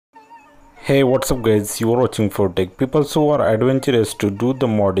Hey, what's up guys, you are watching for Tech. People who are adventurous to do the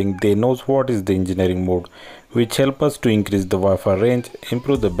modding, they knows what is the engineering mode, which help us to increase the Wi-Fi range,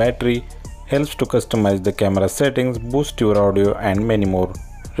 improve the battery, helps to customize the camera settings, boost your audio and many more.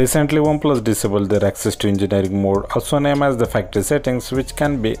 Recently OnePlus disabled their access to engineering mode, also named as the factory settings, which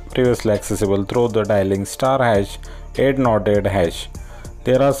can be previously accessible through the dialing *808#.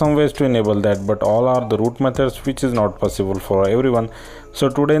 There are some ways to enable that, but all are the root methods, which is not possible for everyone. So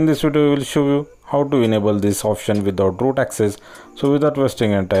today in this video we will show you how to enable this option without root access. So without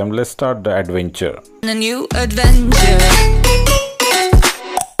wasting any time, let's start the adventure. A new adventure.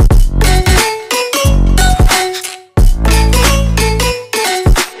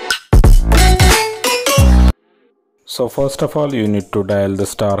 So first of all, you need to dial the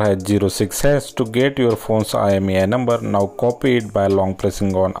 *06# to get your phone's IMEI number. Now copy it by long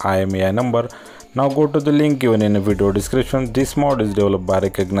pressing on IMEI number. Now go to the link given in the video description. This mod is developed by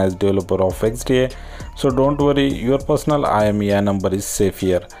recognized developer of XDA. So don't worry, your personal IMEI number is safe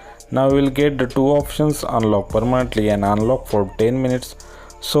here. Now you will get the two options, unlock permanently and unlock for 10 minutes.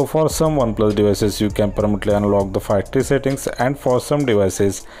 So for some OnePlus devices you can permanently unlock the factory settings, and for some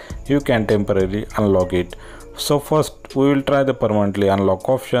devices you can temporarily unlock it. So first we will try the permanently unlock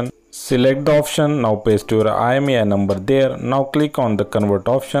option. Select the option, now paste your IMEI number there. Now click on the convert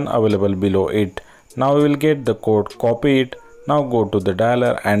option available below it. Now you will get the code, copy it. Now go to the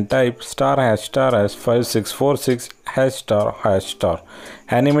dialer and type *#5646##,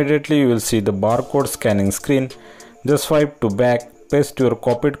 and immediately you will see the barcode scanning screen. Just swipe to back, paste your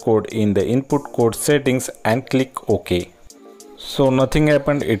copied code in the input code settings and click OK. So nothing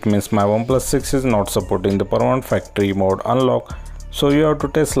happened, it means my OnePlus 6 is not supporting the permanent factory mode unlock. So you have to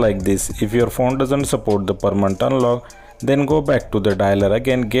test like this. If your phone doesn't support the permanent unlock, then go back to the dialer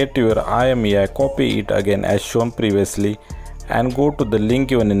again, get your IMEI, copy it again as shown previously, and go to the link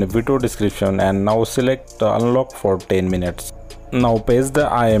given in the video description and now select the unlock for 10 minutes. Now paste the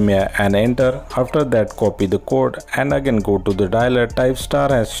IMEI and enter. After that copy the code and again go to the dialer, type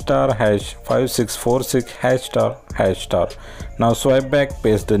 *#5646##. Now swipe back,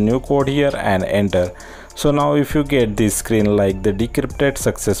 paste the new code here and enter. So now if you get this screen like the decrypted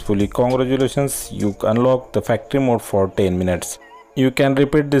successfully, congratulations, you unlock the factory mode for 10 minutes. You can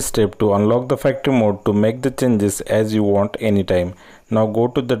repeat this step to unlock the factory mode to make the changes as you want anytime. Now go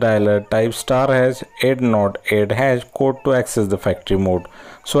to the dialer, type *808# code to access the factory mode.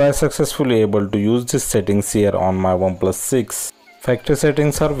 So I successfully able to use this settings here on my OnePlus 6. Factory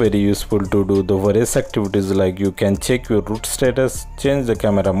settings are very useful to do the various activities, like you can check your root status, change the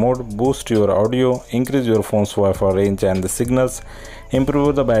camera mode, boost your audio, increase your phone's Wi-Fi range and the signals,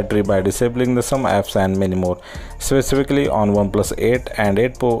 improve the battery by disabling the some apps and many more. Specifically on OnePlus 8 and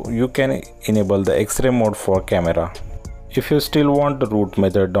 8 Pro, you can enable the X-ray mode for camera. If you still want the root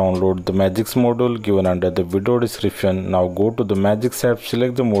method, download the Magix module given under the video description. Now go to the Magix app,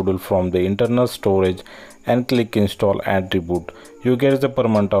 select the module from the internal storage and click install and reboot. You get the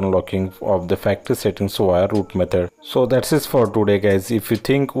permanent unlocking of the factory settings via root method. So that's it for today guys. If you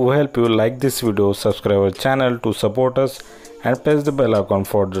think we help you, like this video, subscribe our channel to support us and press the bell icon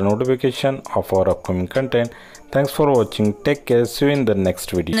for the notification of our upcoming content. Thanks for watching, take care, see you in the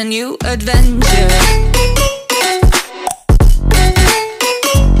next video. A new adventure.